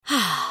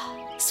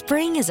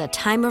Spring is a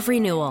time of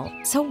renewal,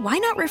 so why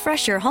not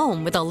refresh your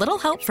home with a little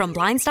help from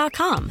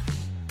Blinds.com?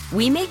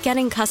 We make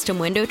getting custom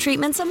window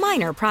treatments a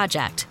minor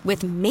project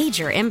with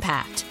major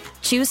impact.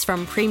 Choose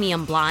from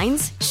premium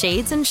blinds,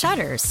 shades, and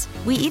shutters.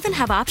 We even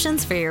have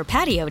options for your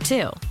patio,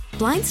 too.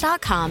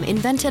 Blinds.com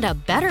invented a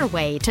better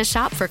way to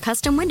shop for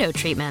custom window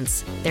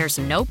treatments. There's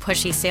no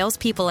pushy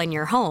salespeople in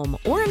your home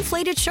or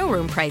inflated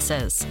showroom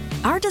prices.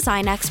 Our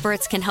design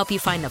experts can help you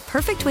find the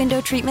perfect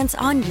window treatments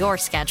on your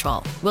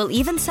schedule. We'll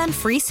even send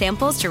free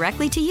samples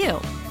directly to you.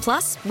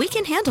 Plus, we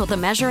can handle the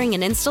measuring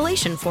and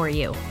installation for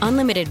you.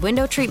 Unlimited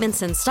window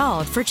treatments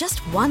installed for just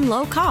one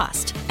low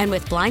cost. And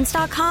with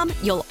Blinds.com,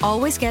 you'll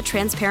always get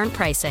transparent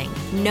pricing.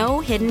 No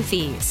hidden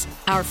fees.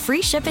 Our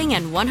free shipping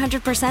and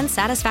 100%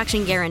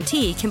 satisfaction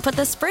guarantee can put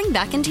the spring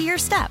back into your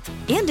step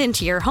and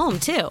into your home,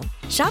 too.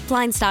 Shop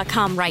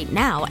Blinds.com right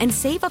now and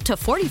save up to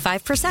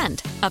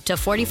 45%. Up to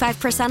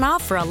 45%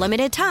 off for a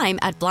limited time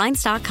at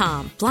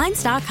Blinds.com.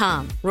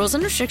 Blinds.com. Rules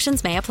and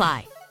restrictions may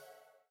apply.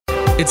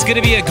 It's going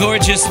to be a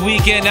gorgeous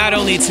weekend, not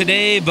only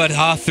today, but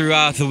all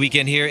throughout the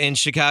weekend here in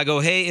Chicago.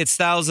 Hey, it's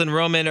Styles and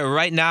Roman.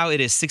 Right now,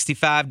 it is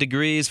 65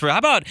 degrees. How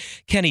about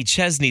Kenny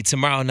Chesney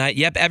tomorrow night?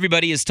 Yep,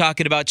 everybody is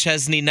talking about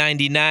Chesney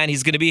 99.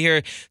 He's going to be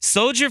here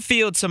Soldier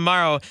Field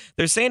tomorrow.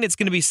 They're saying it's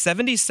going to be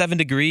 77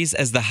 degrees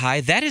as the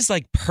high. That is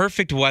like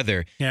perfect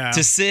weather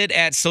to sit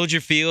at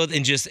Soldier Field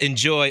and just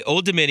enjoy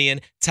Old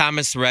Dominion,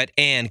 Thomas Rhett,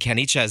 and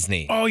Kenny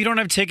Chesney. Oh, you don't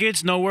have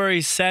tickets? No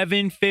worries.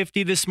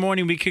 $7.50 this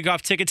morning. We kick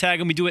off Ticket Tag,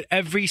 and we do it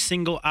every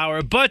single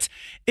hour. But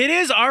it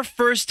is our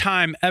first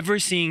time ever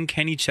seeing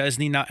Kenny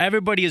Chesney. Now,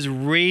 everybody is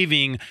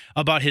raving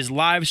about his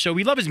live show.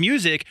 We love his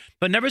music,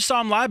 but never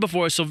saw him live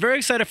before. So very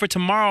excited for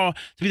tomorrow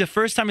to be the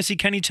first time to see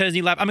Kenny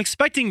Chesney live. I'm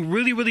expecting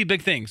really, really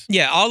big things.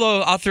 Yeah,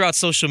 all throughout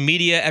social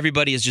media,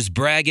 everybody is just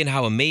bragging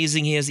how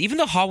amazing he is. Even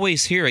the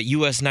hallways here at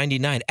US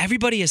 99,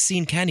 everybody has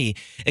seen Kenny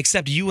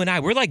except you and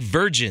I. We're like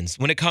virgins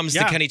when it comes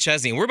to Kenny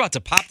Chesney, and we're about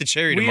to pop the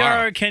cherry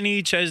tomorrow. We are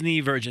Kenny Chesney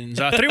virgins.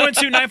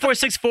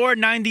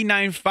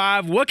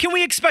 312-946-4995. What can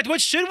we expect? What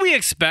should we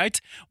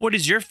expect? What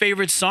is your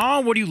favorite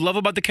song? What do you love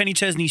about the Kenny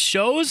Chesney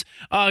shows?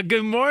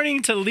 Good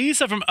morning to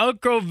Lisa from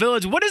Elk Grove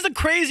Village. What is the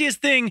craziest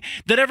thing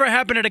that ever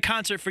happened at a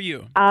concert for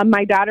you?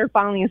 My daughter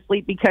falling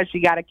asleep because she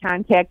got a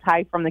contact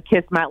high from the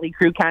Kiss Motley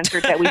Crue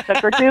concert that we took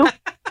her to.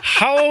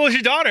 How old was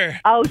your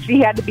daughter? Oh, she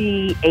had to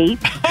be 8.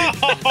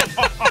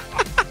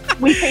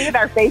 We painted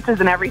our faces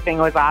and everything.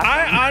 It was awesome.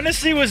 I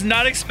honestly was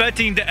not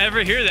expecting to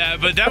ever hear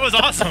that, but that was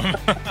awesome.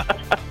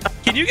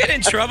 Can you get in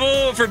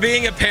trouble for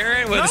being a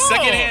parent with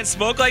secondhand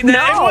smoke like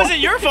that? No. It wasn't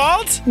your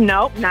fault.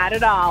 Nope, not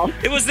at all.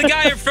 It was the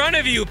guy in front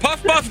of you.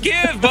 Puff, puff,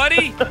 give,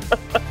 buddy.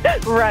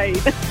 Right.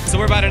 So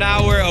we're about an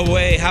hour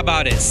away. How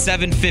about it?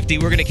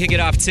 7:50. We're going to kick it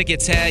off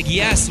Ticket Tag.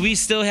 Yes, we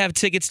still have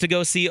tickets to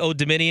go see Old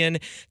Dominion,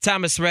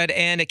 Thomas Rhett,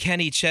 and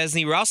Kenny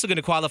Chesney. We're also going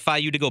to qualify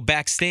you to go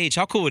backstage.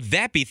 How cool would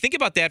that be? Think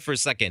about that for a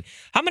second.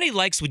 How many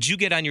likes would you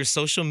get on your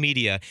social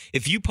media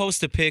if you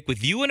post a pic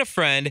with you and a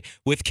friend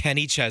with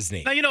Kenny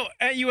Chesney? Now, you know,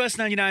 at US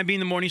 99,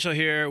 being the morning show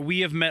here,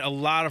 we have met a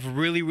lot of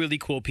really, really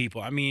cool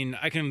people. I mean,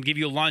 I can give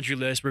you a laundry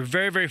list. We're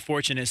very, very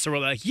fortunate. So we're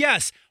like,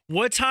 yes,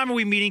 what time are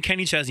we meeting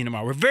Kenny Chesney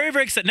tomorrow? We're very,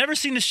 very excited. Never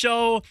seen the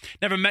show,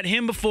 never met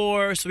him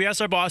before. So we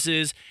asked our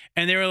bosses,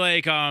 and they were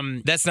like,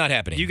 that's not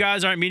happening. You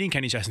guys aren't meeting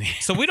Kenny Chesney.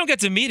 So we don't get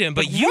to meet him,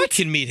 but you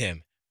can meet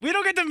him. We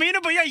don't get to meet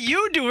him, but yeah,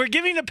 you do. We're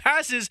giving the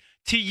passes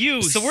to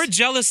you. So we're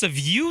jealous of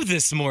you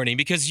this morning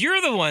because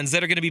you're the ones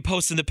that are going to be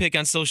posting the pic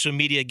on social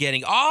media,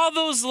 getting all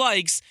those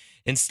likes.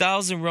 And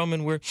Styles and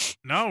Roman,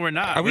 No, we're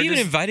not. Are we even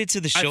invited to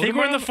the show I think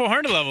tomorrow? we're in the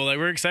 400 level. Like,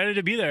 we're excited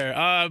to be there.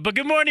 But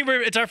good morning.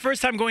 It's our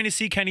first time going to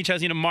see Kenny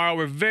Chesney tomorrow.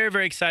 We're very,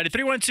 very excited.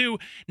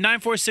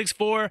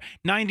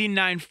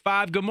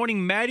 312-946-4995. Good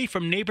morning, Maddie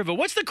from Naperville.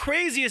 What's the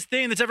craziest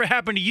thing that's ever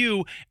happened to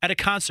you at a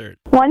concert?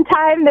 One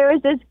time there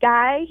was this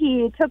guy,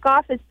 he took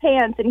off his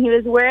pants and he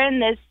was wearing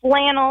this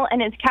flannel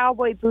and his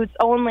cowboy boots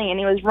only, and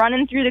he was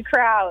running through the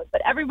crowd,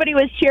 but everybody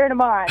was cheering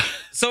him on.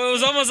 So it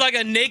was almost like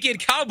a naked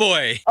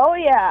cowboy. Oh,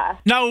 yeah.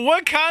 Now,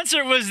 what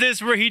concert was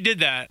this where he did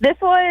that? This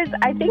was,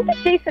 I think, the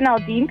Jason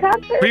Aldean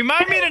concert.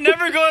 Remind me to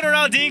never go to an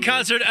Aldean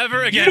concert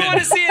ever again. You don't want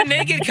to see a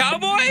naked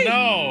cowboy?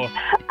 No.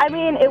 I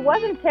mean, it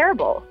wasn't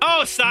terrible.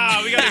 Oh,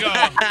 stop. We got to go.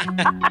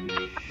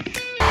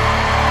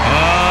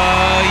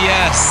 Oh,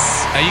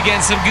 yes. Are you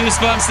getting some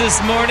goosebumps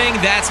this morning?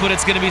 That's what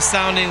it's going to be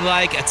sounding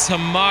like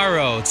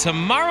tomorrow.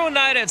 Tomorrow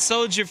night at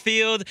Soldier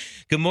Field.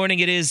 Good morning.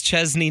 It is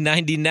Chesney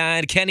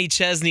 99. Kenny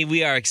Chesney,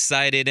 we are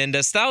excited. And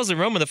Styles and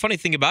Roman, the funny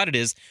thing about it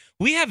is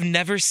we have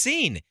never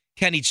seen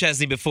Kenny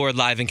Chesney before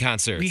live in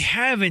concert. We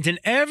haven't, and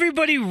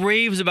everybody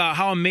raves about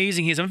how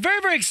amazing he is. I'm very,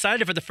 very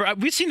excited for the first.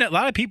 We've seen a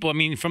lot of people. I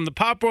mean, from the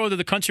pop world to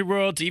the country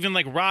world to even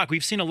like rock,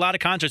 we've seen a lot of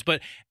concerts, but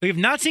we have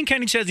not seen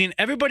Kenny Chesney, and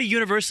everybody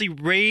universally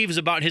raves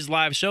about his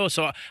live show.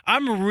 So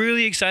I'm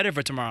really excited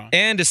for tomorrow.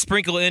 And to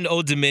sprinkle in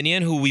Old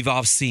Dominion, who we've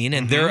all seen,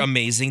 and they're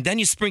amazing. Then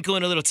you sprinkle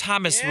in a little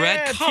Thomas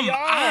Rhett. Come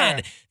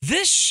on.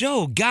 This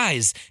show,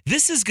 guys,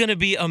 this is going to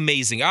be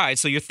amazing. All right,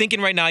 so you're thinking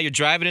right now, you're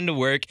driving into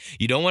work.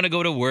 You don't want to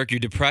go to work. You're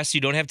depressed.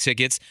 You don't have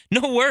tickets,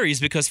 no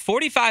worries, because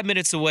 45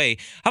 minutes away,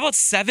 how about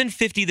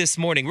 7:50 this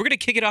morning? We're going to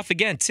kick it off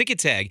again, Ticket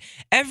Tag.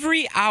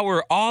 Every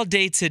hour, all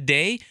day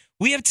today,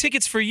 we have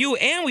tickets for you,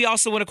 and we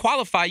also want to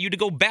qualify you to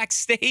go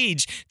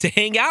backstage to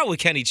hang out with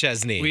Kenny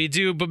Chesney. We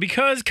do, but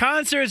because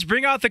concerts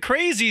bring out the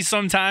crazies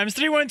sometimes,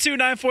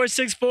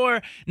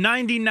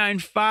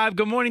 312-946-4995.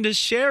 Good morning to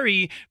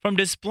Sherry from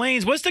Des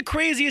Plaines. What's the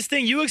craziest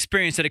thing you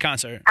experienced at a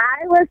concert?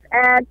 I was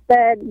at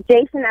the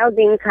Jason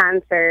Aldean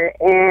concert,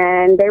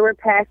 and they were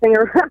passing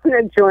around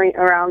a joint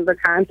around the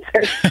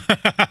concert.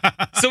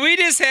 So we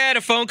just had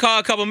a phone call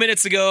a couple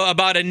minutes ago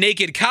about a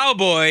naked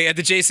cowboy at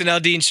the Jason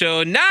Aldean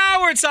show.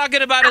 Now we're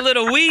talking about a little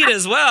weed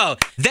as well.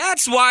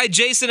 That's why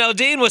Jason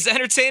Aldean was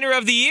Entertainer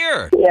of the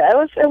Year. Yeah, it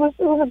was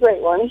a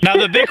great one. Now,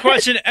 the big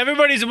question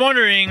everybody's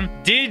wondering,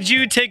 did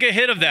you take a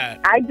hit of that?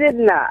 I did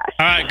not.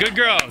 All right, good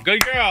girl,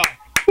 good girl.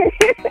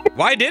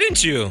 Why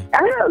didn't you? I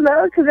don't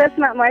know, because that's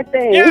not my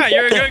thing. Yeah,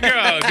 you're a good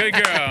girl, good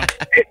girl.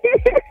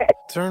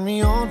 Turn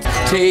me on,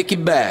 take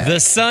it back.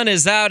 The sun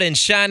is out and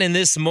shining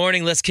this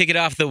morning. Let's kick it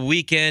off the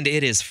weekend.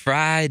 It is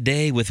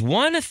Friday with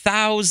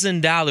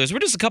 $1,000. We're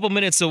just a couple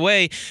minutes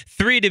away,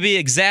 3 to be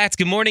exact.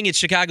 Good morning. It's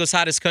Chicago's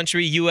hottest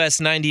country, US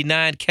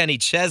 99. Kenny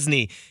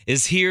Chesney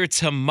is here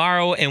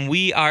tomorrow, and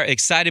we are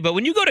excited. But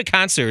when you go to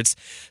concerts,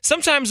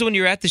 sometimes when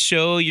you're at the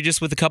show, you're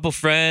just with a couple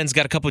friends,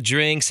 got a couple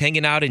drinks,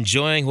 hanging out,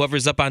 enjoying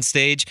whoever's up on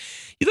stage.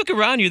 You look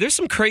around you, there's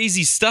some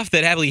crazy stuff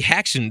that actually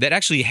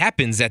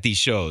happens at these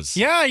shows.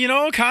 Yeah, you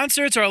know,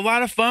 concerts are a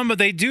lot of fun, but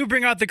they do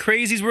bring out the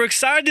crazies. We're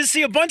excited to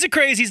see a bunch of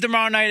crazies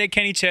tomorrow night at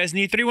Kenny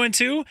Chesney.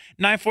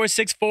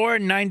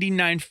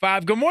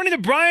 312-946-4995. Good morning to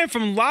Brian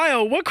from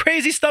Lyle. What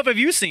crazy stuff have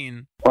you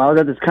seen? Well, I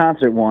was at this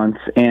concert once,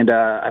 and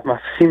I've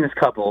seen this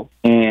couple,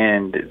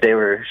 and they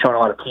were showing a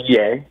lot of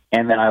PDA,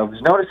 and then I was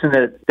noticing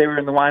that they were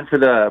in the line for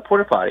the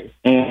porta potty,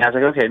 and I was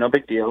like, okay, no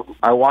big deal.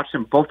 I watched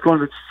them both go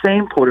into the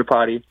same porta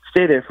potty,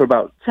 stay there for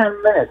about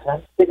 10 minutes, and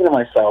I'm thinking to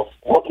myself,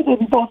 what could they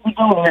both be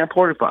doing in that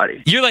porta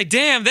potty? You're like,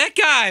 damn, that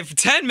guy for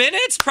 10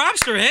 minutes?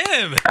 Props for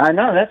him. I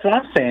know, that's what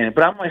I'm saying,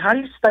 but I'm like, how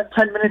do you spend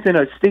 10 minutes in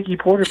a stinky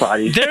porta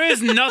potty? There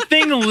is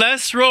nothing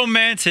less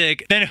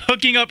romantic than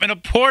hooking up in a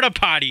porta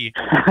potty.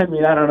 I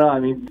mean, I don't know. I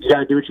mean, you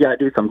gotta do what you gotta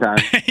do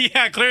sometimes.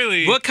 Yeah,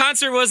 clearly. What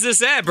concert was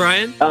this at,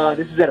 Brian?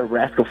 This is at a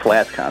Rascal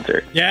Flatts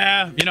concert.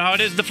 Yeah, you know how it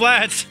is, the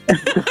Flats.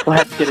 The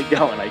Flats get it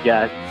going, I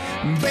guess.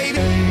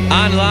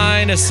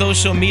 Online,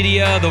 social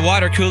media, the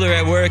water cooler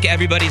at work,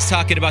 everybody's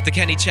talking about the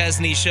Kenny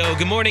Chesney Show.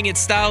 Good morning, it's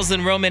Styles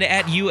and Roman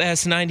at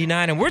US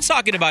 99, and we're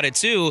talking about it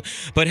too.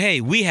 But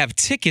hey, we have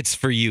tickets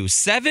for you.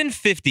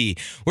 7:50.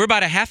 We're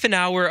about a half an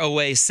hour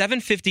away.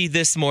 7:50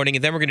 this morning,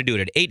 and then we're going to do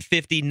it at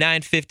 8:50,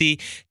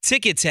 9:50.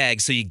 Ticket tag.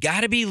 So you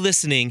got to be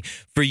listening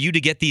for you to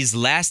get these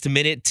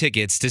last-minute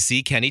tickets to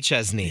see Kenny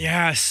Chesney.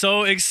 Yeah,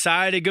 so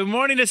excited. Good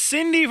morning to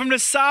Cindy from the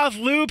South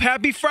Loop.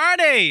 Happy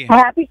Friday.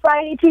 Happy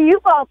Friday to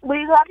you both.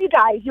 We love you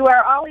guys. You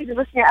are always a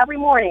listener every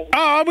morning.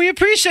 Oh, we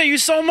appreciate you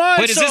so much.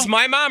 Wait, is this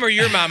my mom or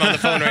your mom on the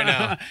phone right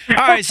now?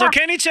 All right, so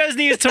Kenny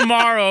Chesney is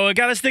tomorrow. It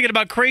got us thinking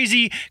about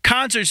crazy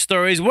concert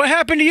stories. What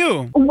happened to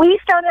you? We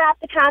started off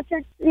the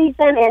concert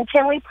season in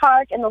Tinley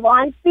Park in the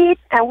lawn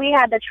seats, and we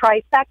had the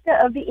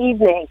trifecta of the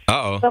evening.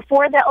 Uh-oh.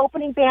 Before the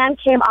opening band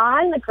came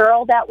on, the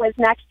girl that was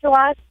next to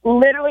us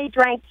literally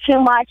drank too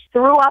much,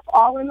 threw up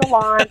all in the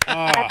lawn,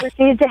 and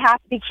proceeded to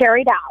have to be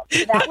carried out.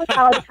 So that was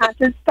how the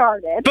concert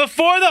started.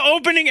 Before the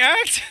opening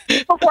act?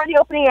 Before the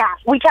opening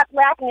act. We kept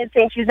laughing and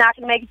saying she's not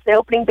going to make it to the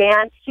opening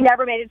band. She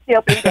never made it to the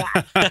opening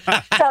band.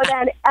 So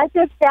then, as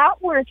if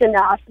that weren't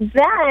enough,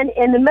 then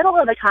in the middle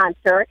of the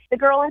concert, the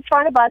girl in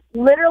front of us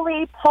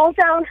literally pulled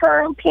down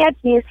her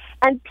panties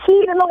and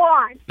peed in the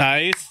lawn.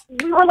 Nice.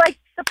 We were like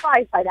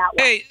surprised by that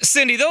one. Hey,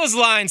 Cindy, those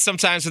lines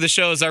sometimes for the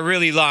shows are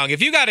really long.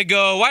 If you got to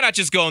go, why not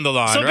just go on the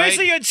lawn, So right?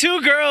 basically you had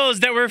two girls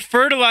that were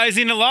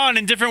fertilizing the lawn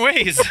in different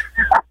ways.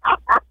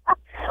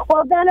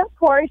 Well, then, of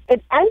course,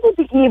 it ended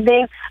the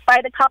evening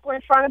by the couple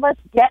in front of us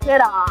getting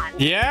it on.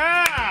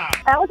 Yeah.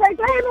 That was our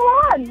day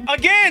in the lawn.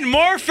 Again,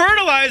 more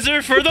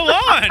fertilizer for the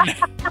lawn.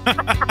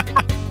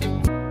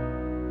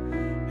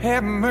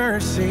 Have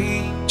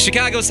mercy.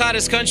 Chicago's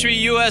hottest country,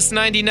 US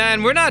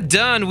 99. We're not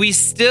done. We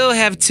still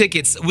have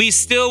tickets. We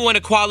still want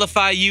to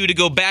qualify you to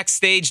go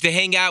backstage to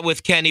hang out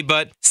with Kenny,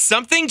 but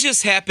something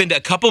just happened a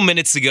couple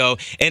minutes ago,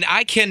 and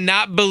I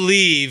cannot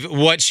believe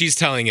what she's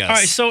telling us. All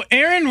right, so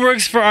Aaron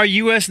works for our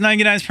US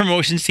 99's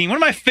promotions team. One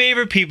of my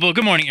favorite people.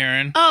 Good morning,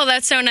 Aaron. Oh,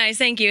 that's so nice.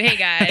 Thank you. Hey,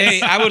 guys. Hey,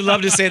 I would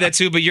love to say that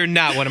too, but you're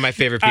not one of my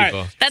favorite All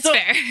people. right, That's so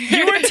fair.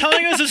 You were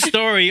telling us a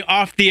story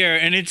off the air,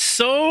 and it's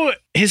so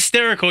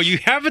hysterical. You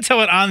have to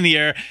tell it on the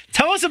air.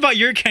 Tell us about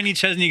your Kenny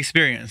Chesney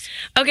experience.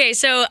 Okay,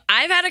 so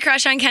I've had a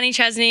crush on Kenny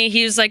Chesney.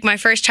 He was like my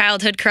first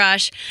childhood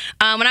crush.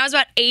 When I was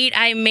about 8,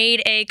 I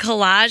made a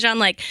collage on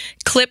like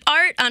clip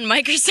art on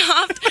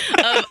Microsoft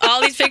of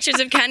all these pictures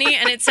of Kenny,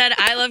 and it said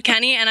 "I love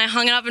Kenny," and I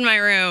hung it up in my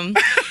room.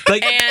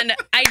 And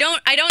I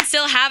don't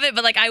still have it,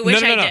 but like I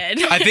wish I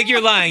did. I think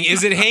you're lying.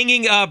 Is it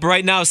hanging up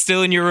right now,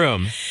 still in your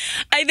room?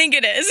 I think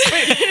it is.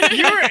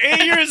 You were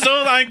 8 years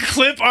old on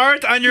clip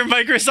art on your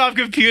Microsoft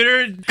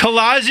computer,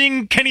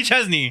 collaging Kenny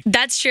Chesney.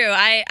 That's true.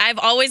 I've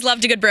always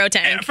loved a good bro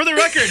tank. For the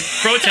record,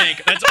 bro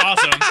tank, that's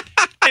awesome.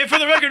 And for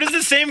the record, this is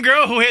the same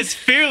girl who has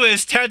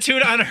Fearless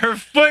tattooed on her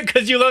foot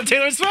because you love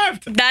Taylor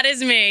Swift. That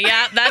is me.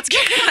 Yeah, that's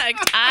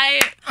correct.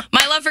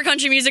 My love for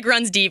country music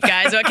runs deep,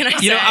 guys. What can I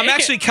say? You know, I'm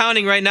actually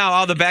counting right now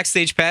all the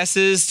backstage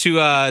passes to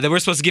that we're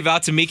supposed to give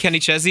out to me, Kenny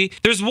Chesney.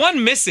 There's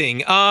one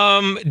missing.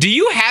 Do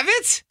you have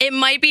it? It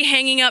might be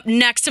hanging up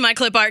next to my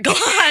clip art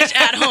collage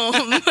at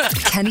home.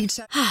 Kenny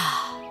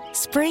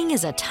Spring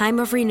is a time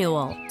of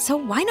renewal, so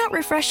why not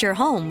refresh your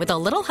home with a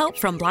little help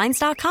from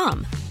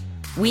Blinds.com?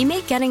 We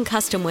make getting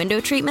custom window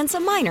treatments a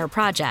minor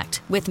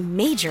project with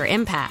major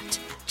impact.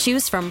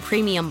 Choose from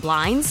premium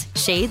blinds,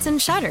 shades,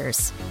 and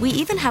shutters. We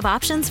even have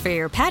options for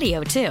your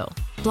patio, too.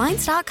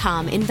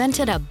 Blinds.com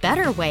invented a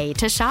better way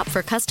to shop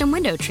for custom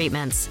window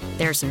treatments.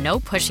 There's no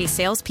pushy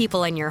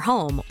salespeople in your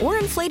home or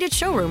inflated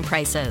showroom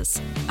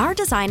prices. Our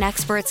design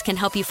experts can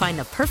help you find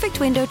the perfect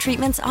window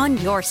treatments on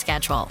your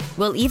schedule.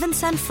 We'll even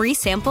send free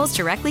samples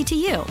directly to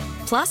you.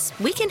 Plus,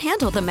 we can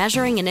handle the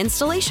measuring and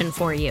installation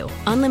for you.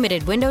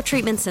 Unlimited window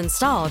treatments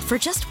installed for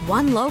just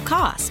one low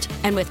cost.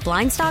 And with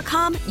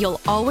Blinds.com,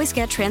 you'll always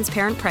get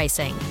transparent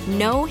pricing.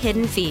 No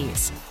hidden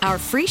fees. Our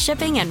free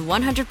shipping and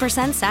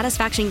 100%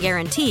 satisfaction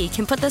guarantee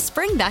can put the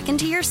spring back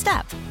into your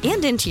step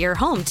and into your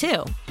home,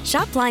 too.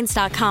 Shop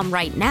Blinds.com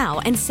right now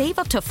and save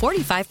up to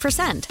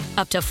 45%.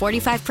 Up to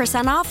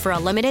 45% off for a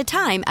limited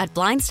time at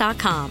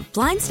Blinds.com.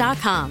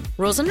 Blinds.com.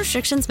 Rules and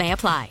restrictions may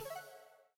apply.